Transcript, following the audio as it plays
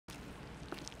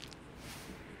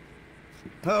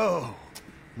Oh,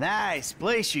 nice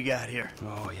place you got here.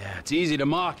 Oh, yeah, it's easy to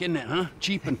mock, isn't it, huh?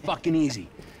 Cheap and fucking easy.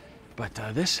 But,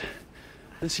 this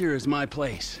here is my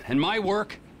place. And my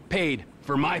work paid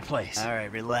for my place. All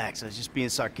right, relax. I was just being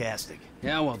sarcastic.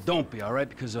 Yeah, well, don't be, all right?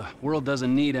 Because the world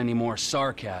doesn't need any more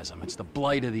sarcasm. It's the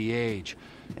blight of the age.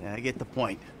 Yeah, I get the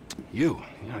point. You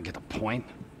don't get the point.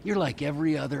 You're like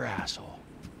every other asshole.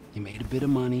 You made a bit of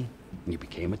money, and you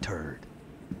became a turd.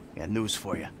 Got news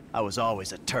for you. I was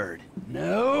always a turd.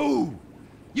 No!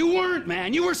 You weren't,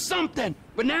 man. You were something.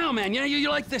 But now, man,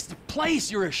 you're like this place.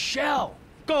 You're a shell.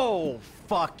 Go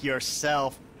fuck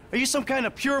yourself. Are you some kind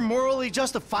of pure morally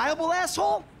justifiable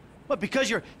asshole? What, because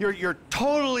you're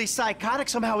totally psychotic,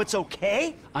 somehow it's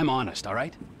okay? I'm honest, all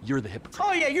right? You're the hypocrite.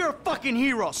 Oh yeah, you're a fucking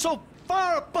hero, so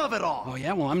far above it all. Oh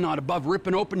yeah? Well, I'm not above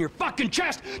ripping open your fucking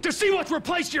chest to see what's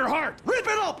replaced your heart. Rip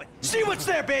it open! See what's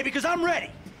there, baby, because I'm ready.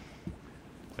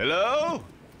 Hello?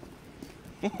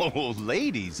 Oh,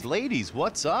 ladies,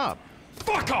 what's up?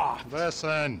 Fuck off!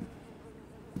 Listen.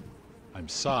 I'm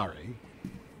sorry,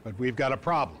 but we've got a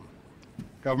problem.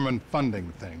 Government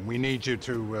funding thing. We need you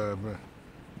to,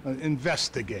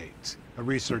 investigate a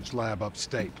research lab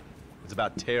upstate. It's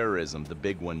about terrorism, the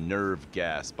big one, nerve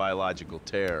gas, biological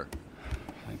terror.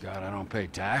 Thank God I don't pay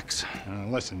tax.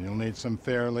 Listen, you'll need some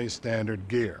fairly standard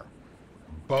gear.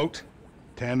 Boat,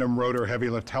 tandem rotor heavy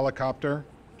lift helicopter,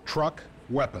 truck,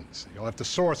 weapons. You'll have to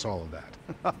source all of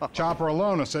that. Chopper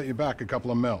alone will set you back a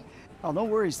couple of mil. Oh, no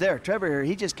worries there. Trevor here,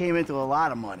 he just came into a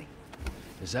lot of money.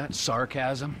 Is that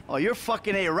sarcasm? Oh, you're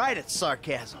fucking right at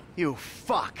sarcasm. You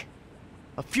fuck.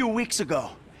 A few weeks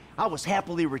ago, I was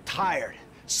happily retired,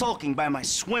 sulking by my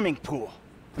swimming pool.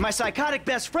 And my psychotic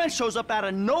best friend shows up out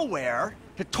of nowhere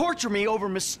to torture me over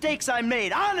mistakes I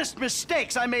made, honest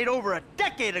mistakes I made over a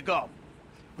decade ago.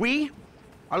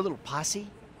 Our little posse,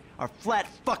 are flat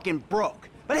fucking broke.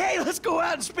 But hey, let's go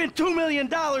out and spend $2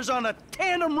 million on a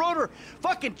tandem rotor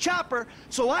fucking chopper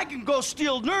so I can go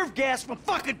steal nerve gas from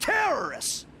fucking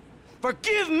terrorists.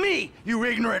 Forgive me, you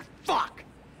ignorant fuck.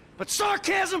 But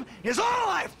sarcasm is all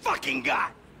I fucking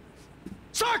got.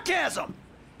 Sarcasm!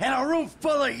 And a room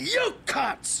full of you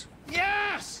cunts!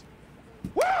 Yes!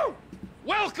 Woo!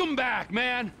 Welcome back,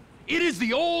 man. It is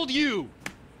the old you.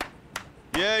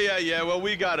 Yeah, well,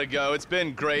 we gotta go. It's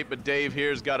been great, but Dave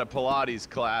here's got a Pilates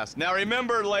class. Now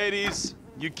remember, ladies,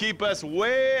 you keep us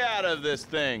way out of this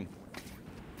thing.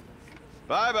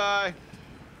 Bye-bye.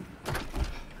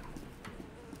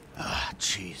 Ah,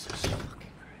 Jesus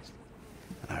fucking Christ.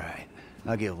 All right,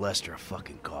 I'll give Lester a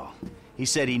fucking call. He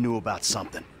said he knew about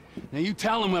something. Now you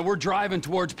tell him that we're driving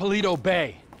towards Paleto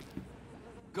Bay.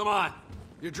 Come on.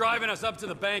 You're driving us up to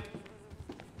the bank.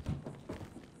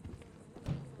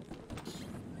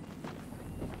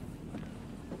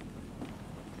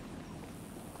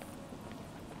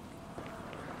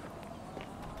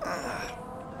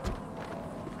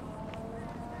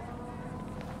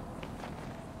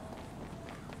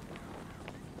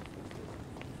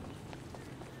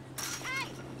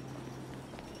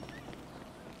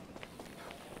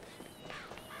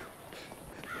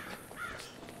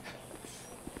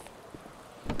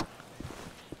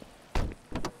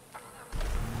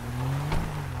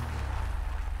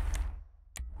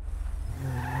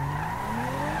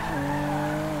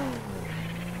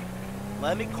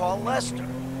 Let me call Lester.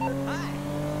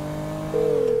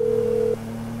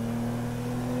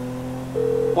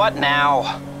 What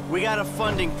now? We got a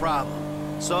funding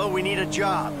problem, so we need a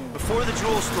job. Before the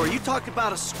jewel store, you talked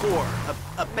about a score,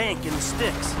 a bank in the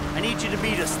sticks. I need you to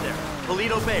meet us there.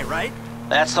 Paleto Bay, right?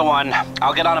 That's the one.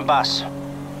 I'll get on a bus.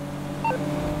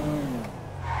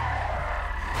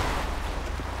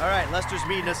 All right, Lester's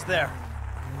meeting us there.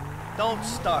 Don't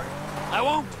start. I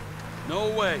won't. No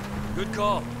way. Good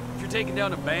call. If you're taking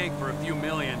down a bank for a few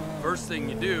million, first thing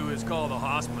you do is call the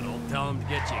hospital, tell them to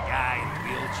get you a guy in a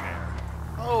wheelchair.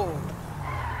 Oh,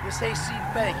 this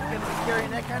Hayseed Bank, you gonna be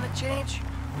carrying that kind of change?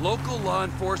 Local law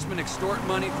enforcement extort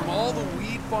money from all the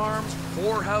weed farms,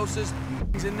 whorehouses,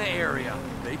 in the area.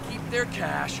 They keep their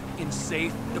cash in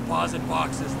safe deposit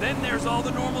boxes. Then there's all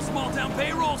the normal small-town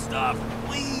payroll stuff.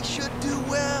 We should do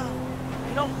well.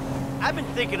 You know, I've been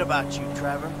thinking about you,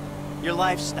 Trevor. Your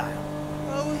lifestyle.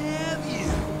 Oh, have you?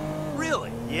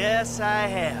 Really? Yes, I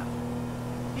have.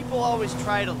 People always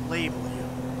try to label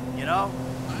you, you know?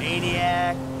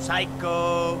 Maniac,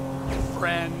 psycho,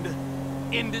 Friend,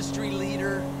 industry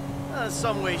leader.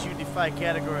 Some ways you defy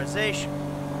categorization.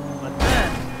 But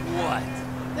then, What?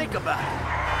 think about it.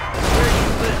 Where you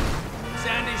live.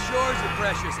 Sandy Shores, you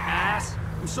precious ass.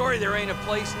 I'm sorry there ain't a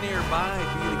place nearby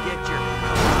for you to get your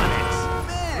conics.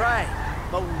 Right,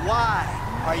 but why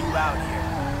are you out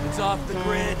here? It's off the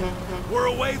grid. We're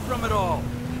away from it all.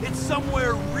 It's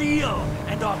somewhere real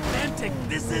and authentic.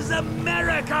 This is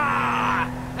America!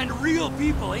 And real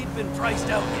people ain't been priced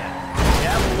out yet.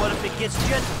 Yeah, but what if it gets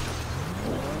gentrified?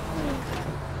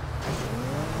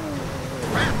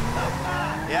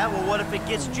 Yeah, well, what if it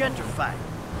gets gentrified?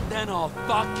 Then I'll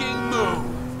fucking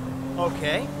move.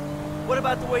 Okay. What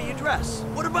about the way you dress?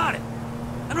 What about it?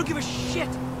 I don't give a shit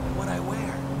what I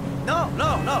wear. No.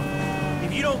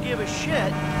 If you don't give a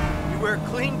shit, you wear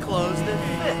clean clothes that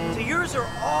fit. So yours are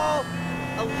all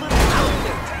a little out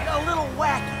there, a little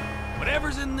wacky.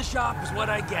 Whatever's in the shop is what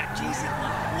I get. Jesus,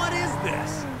 what is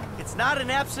this? It's not an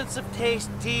absence of taste,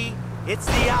 T. It's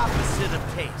the opposite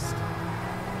of taste.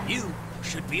 You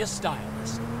should be a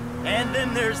stylist. And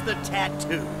then there's the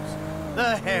tattoos,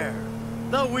 the hair,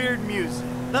 the weird music,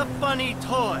 the funny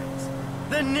toys,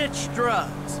 the niche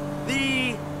drugs,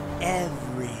 the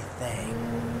everything.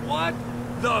 What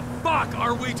the fuck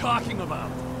are we talking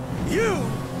about? You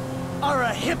are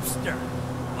a hipster.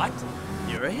 What?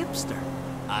 You're a hipster.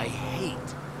 I hate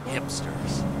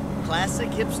hipsters. Classic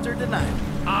hipster denial.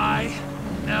 I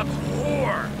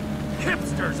abhor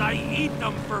hipsters. I eat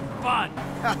them for fun.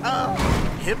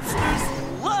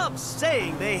 Hipsters love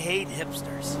saying they hate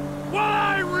hipsters. What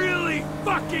I really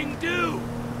fucking do.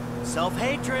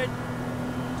 Self-hatred.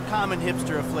 Common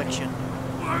hipster affliction.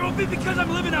 Well, it'll be because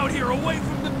I'm living out here away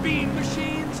from the bean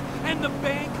machines and the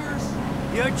bankers.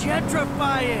 You're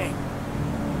gentrifying.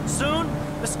 Soon,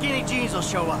 the skinny jeans will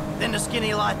show up, then the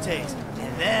skinny lattes,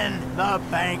 and then the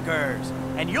bankers.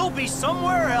 And you'll be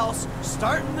somewhere else,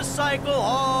 starting the cycle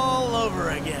all over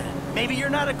again. Maybe you're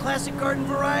not a classic garden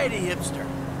variety hipster,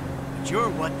 but you're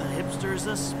what the hipsters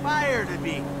aspire to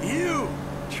be. You,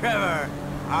 Trevor,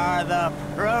 are the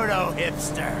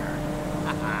proto-hipster.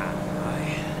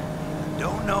 I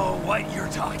don't know what you're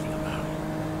talking about.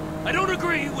 I don't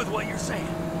agree with what you're saying.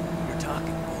 You're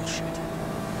talking bullshit.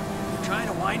 You're trying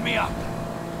to wind me up.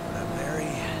 But I'm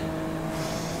very,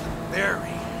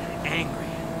 very angry.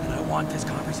 And I want this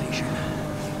conversation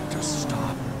to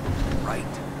stop right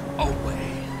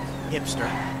away. Hipster.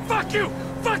 Fuck you!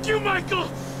 Fuck you, Michael!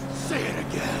 Say it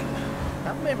again.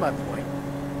 I've made my point.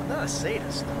 I'm not a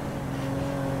sadist.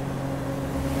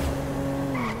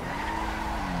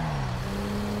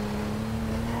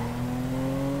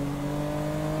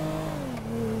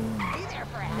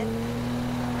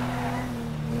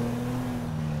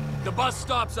 The bus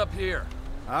stops up here.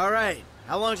 All right.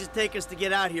 How long does it take us to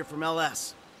get out here from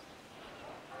LS?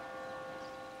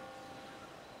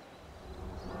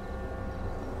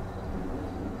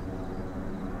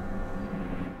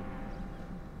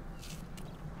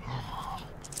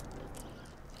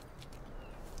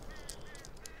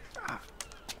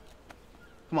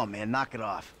 Come on, man, knock it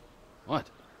off. What?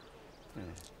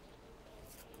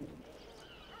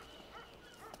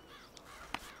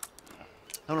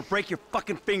 I'm gonna break your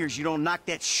fucking fingers. You don't knock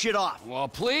that shit off. Well,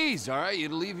 please, all right?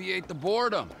 You'd alleviate the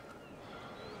boredom.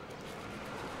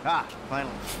 Ah,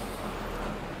 finally.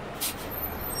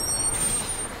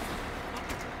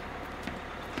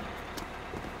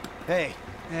 Hey.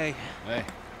 Hey.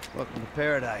 Welcome to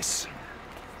paradise.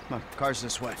 Come on, car's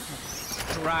this way.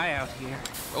 Dry out here.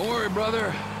 Don't worry,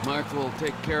 brother. Mark will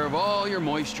take care of all your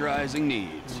moisturizing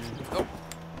needs. Oh.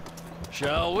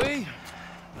 Shall we?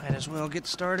 Might as well get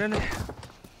started.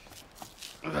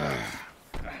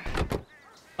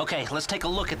 Okay, let's take a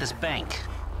look at this bank.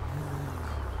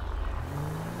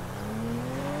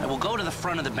 I will go to the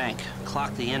front of the bank,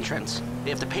 clock the entrance.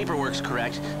 If the paperwork's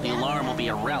correct, the alarm will be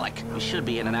a relic. We should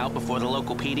be in and out before the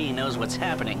local PD knows what's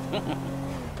happening.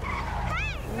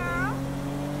 Hey, girl!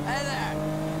 Hey there!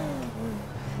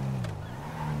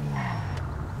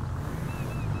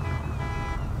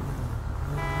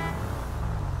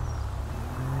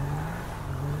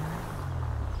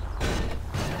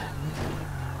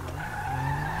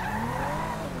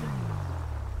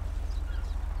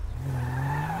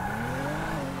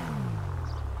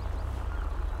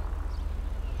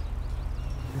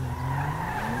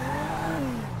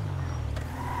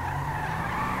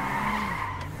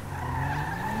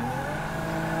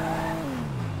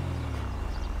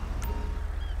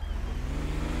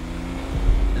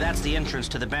 That's the entrance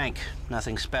to the bank.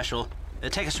 Nothing special.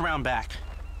 Take us around back.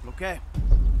 Okay.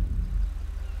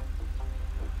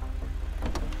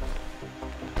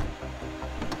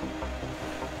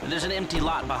 There's an empty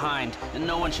lot behind, and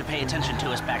no one should pay attention to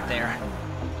us back there.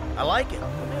 I like it.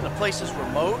 Man, the place is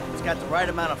remote. It's got the right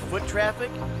amount of foot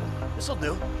traffic. This'll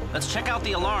do. Let's check out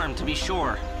the alarm to be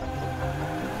sure.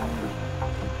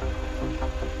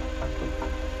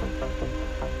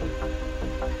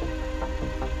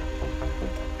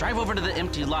 Drive over to the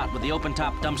empty lot with the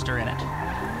open-top dumpster in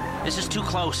it. This is too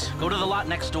close. Go to the lot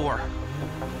next door.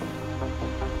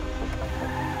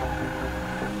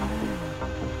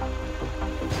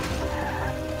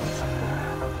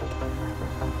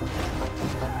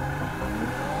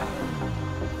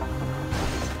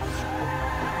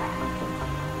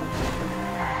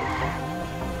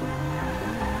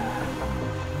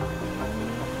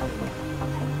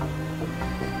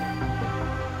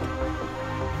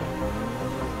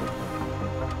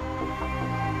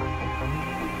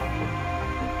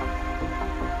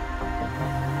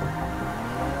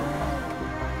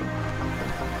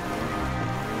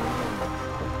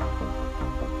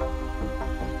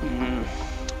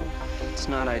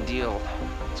 not ideal.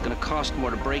 It's gonna cost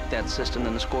more to break that system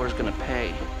than the score's gonna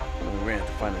pay. We're gonna have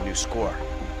to find a new score.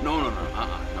 No.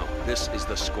 This is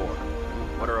the score.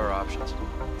 What are our options?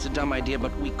 It's a dumb idea,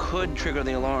 but we could trigger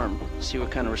the alarm, see what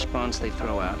kind of response they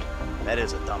throw out. That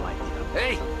is a dumb idea.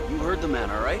 Hey, you heard the man,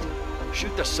 all right?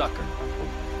 Shoot the sucker.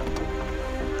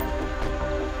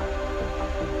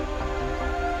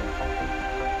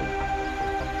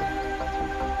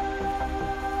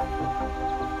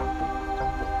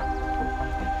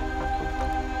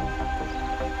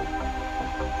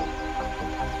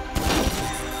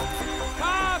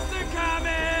 Cops are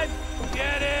coming!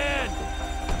 Get in!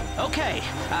 Okay,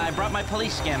 I brought my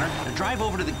police scanner. Now drive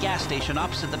over to the gas station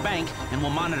opposite the bank, and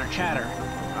we'll monitor chatter.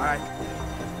 All right.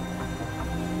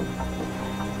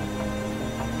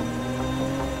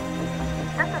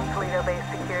 This is Paleto-based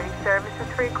security services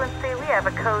frequency. We have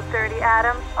a code 30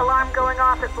 Adam. Alarm going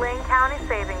off at Blaine County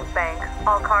Savings Bank.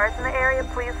 All cars in the area,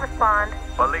 please respond.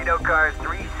 Paleto cars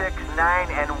 3, 6,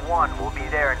 9, and 1 will be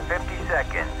there in 50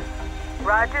 seconds.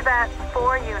 Roger that.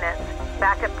 4 units.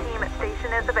 Backup team at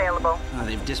station is available.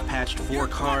 They've dispatched 4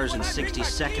 cars in 60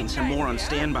 seconds and more on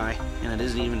standby. And it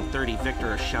isn't even 30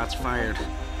 Victor shots fired.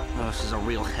 Oh, this is a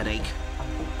real headache.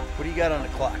 What do you got on the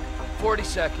clock? 40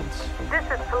 seconds. This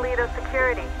is Paleto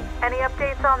Security. Any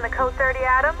updates on the code 30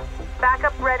 Adam?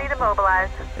 Backup ready to mobilize.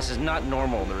 This is not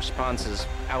normal. The response is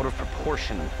out of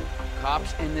proportion.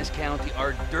 Cops in this county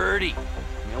are dirty.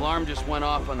 The alarm just went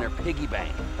off on their piggy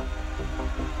bank.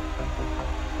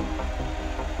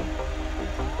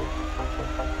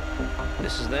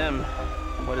 This is them.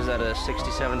 What is that, a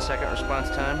 67-second response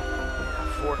time?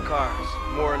 4 cars.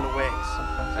 More in the wings.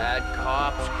 Bad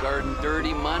cops, guarding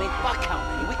dirty money. Fuck how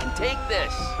many? We can take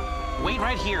this. Wait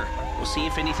right here. We'll see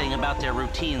if anything about their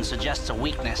routine suggests a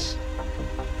weakness.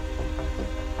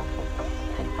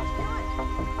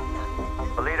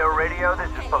 Paleto radio, this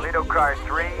is Paleto car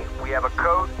 3. We have a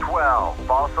code 12,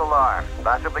 false alarm,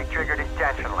 possibly triggered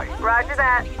intentionally. Roger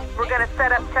that. We're gonna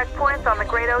set up checkpoints on the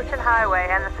Great Ocean Highway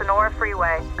and the Sonora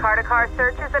Freeway. Car-to-car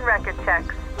searches and record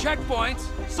checks. Checkpoints?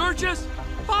 Searches?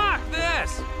 Fuck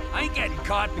this! I ain't getting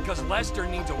caught because Lester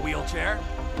needs a wheelchair.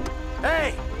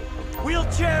 Hey!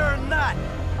 Wheelchair or not,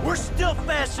 we're still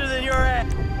faster than your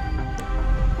ass.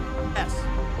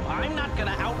 I'm not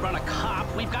gonna outrun a cop.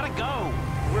 We've gotta go.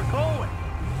 We're going.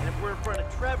 And if we're in front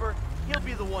of Trevor, he'll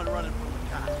be the one running from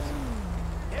the cops.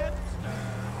 Hipster.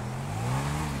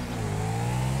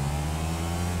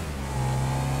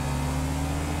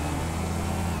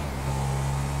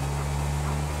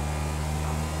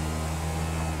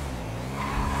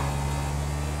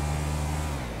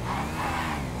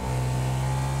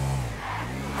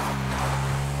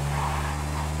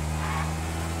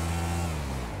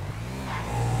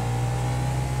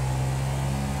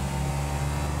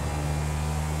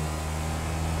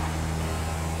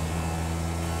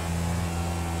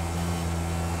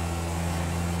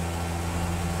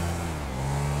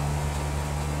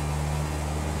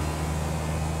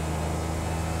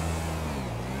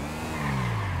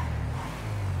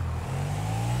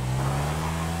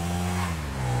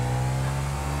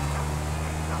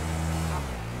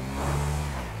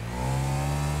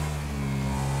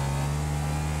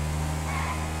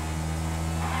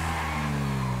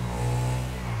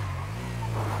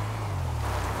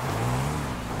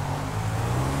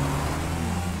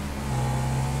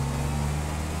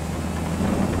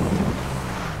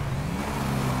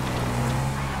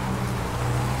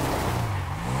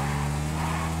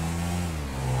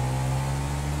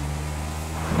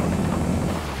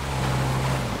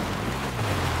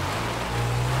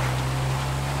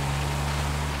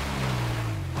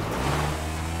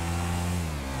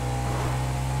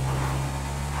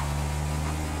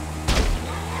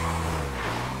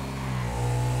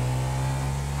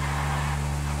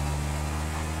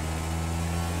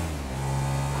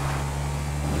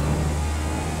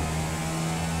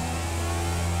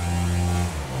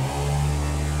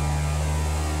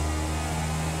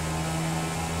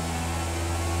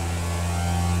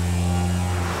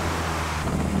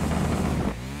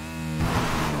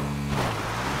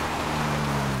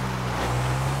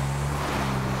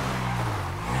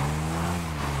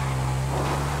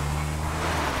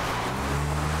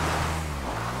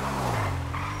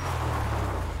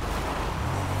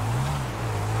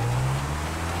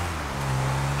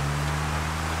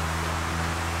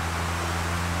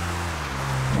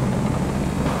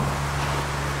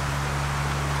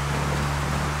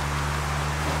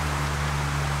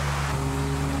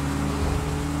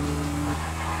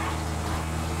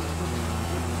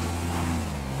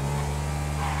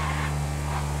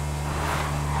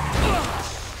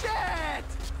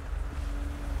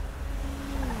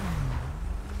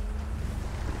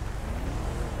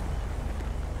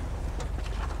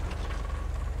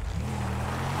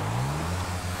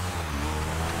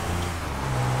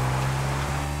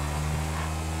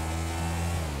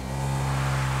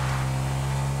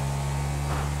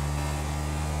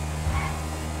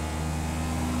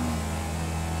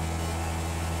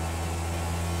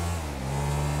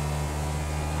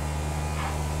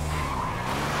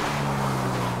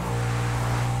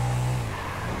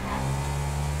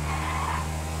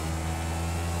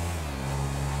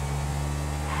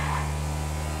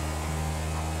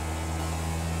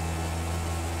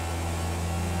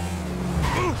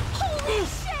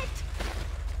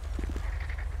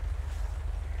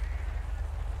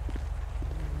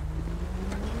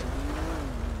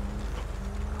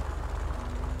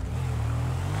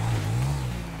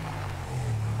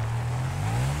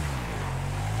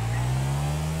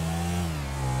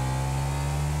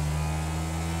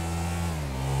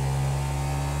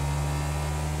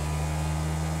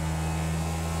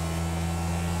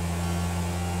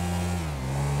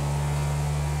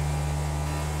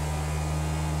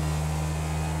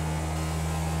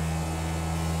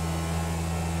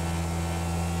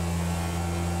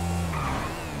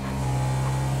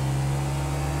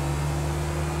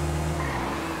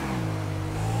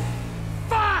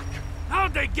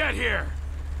 How'd they get here?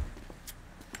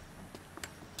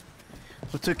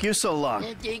 What took you so long?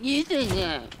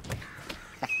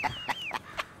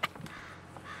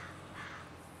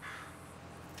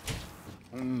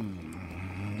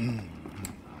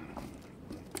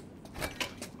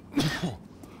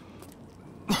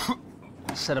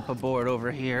 Set up a board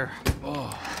over here.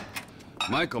 Oh.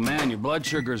 Michael, man, your blood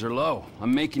sugars are low.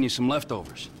 I'm making you some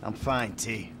leftovers. I'm fine,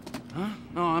 T. Huh?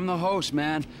 No, I'm the host,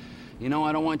 man. You know,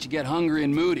 I don't want you to get hungry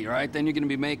and moody, right? Then you're gonna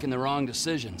be making the wrong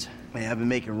decisions. Man, I've been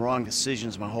making wrong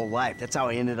decisions my whole life. That's how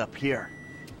I ended up here.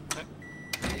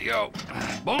 There you go.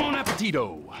 Bon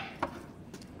appetito.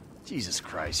 Jesus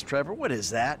Christ, Trevor, what is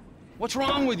that? What's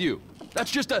wrong with you? That's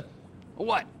just a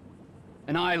what?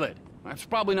 An eyelid. That's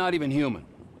probably not even human.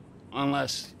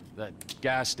 Unless that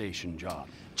gas station job.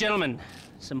 Gentlemen,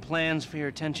 some plans for your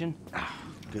attention?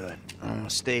 Good. I'm gonna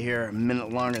stay here a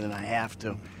minute longer than I have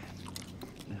to.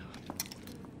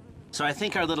 So I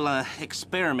think our little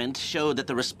experiment showed that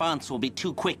the response will be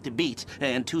too quick to beat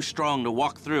and too strong to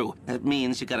walk through. That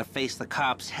means you gotta face the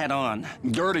cops head on.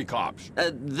 Dirty cops.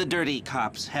 The dirty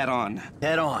cops head on.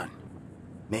 Head on.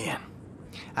 Man,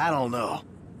 I don't know.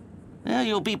 Well,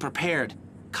 you'll be prepared.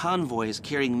 Convoys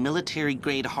carrying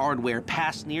military-grade hardware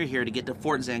pass near here to get to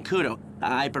Fort Zancudo.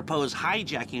 I propose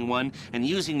hijacking one and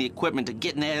using the equipment to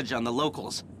get an edge on the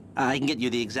locals. I can get you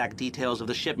the exact details of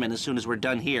the shipment as soon as we're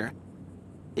done here.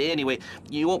 Anyway,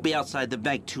 you won't be outside the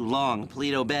bank too long.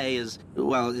 Paleto Bay is,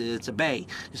 well, it's a bay,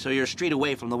 so you're a street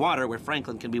away from the water where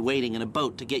Franklin can be waiting in a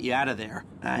boat to get you out of there.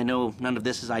 I know none of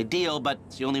this is ideal, but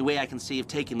it's the only way I can see of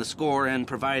taking the score and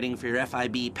providing for your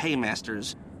FIB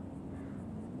paymasters.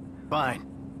 Fine.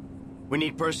 We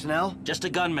need personnel? Just a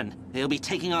gunman. They'll be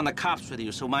taking on the cops with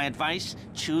you, so my advice,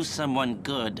 choose someone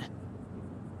good.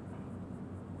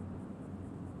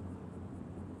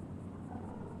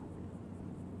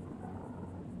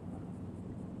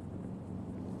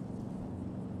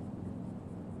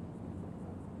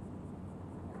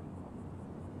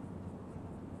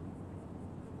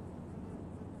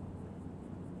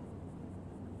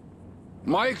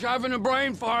 Mike's having a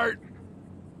brain fart.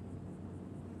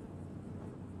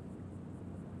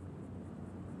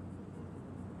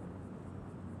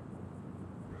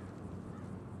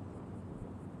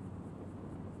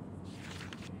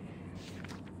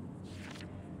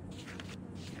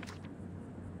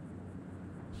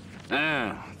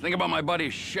 Think about my buddy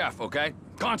Chef, okay?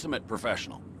 Consummate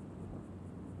professional.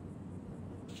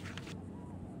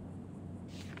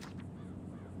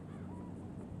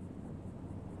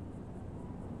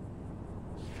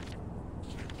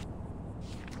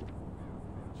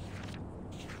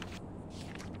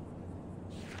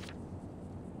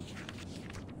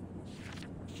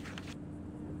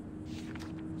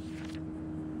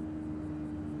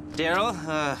 Daryl,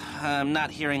 I'm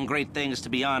not hearing great things, to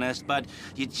be honest, but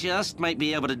you just might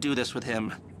be able to do this with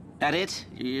him. That it?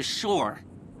 You're sure?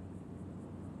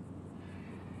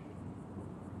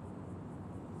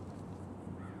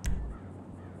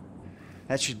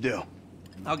 That should do.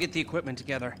 I'll get the equipment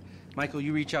together. Michael,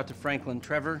 you reach out to Franklin.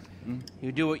 Trevor,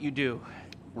 you do what you do.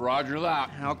 Roger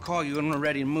that. I'll call you when we're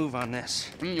ready to move on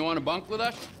this. You want to bunk with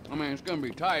us? I mean, it's gonna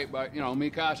be tight, but, you know, mi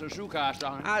casa, su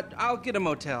casa. I'll get a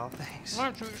motel, thanks. All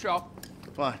right, suit yourself.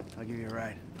 Fine, I'll give you a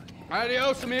ride.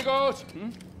 Adios, amigos.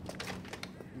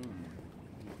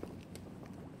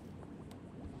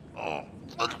 Oh.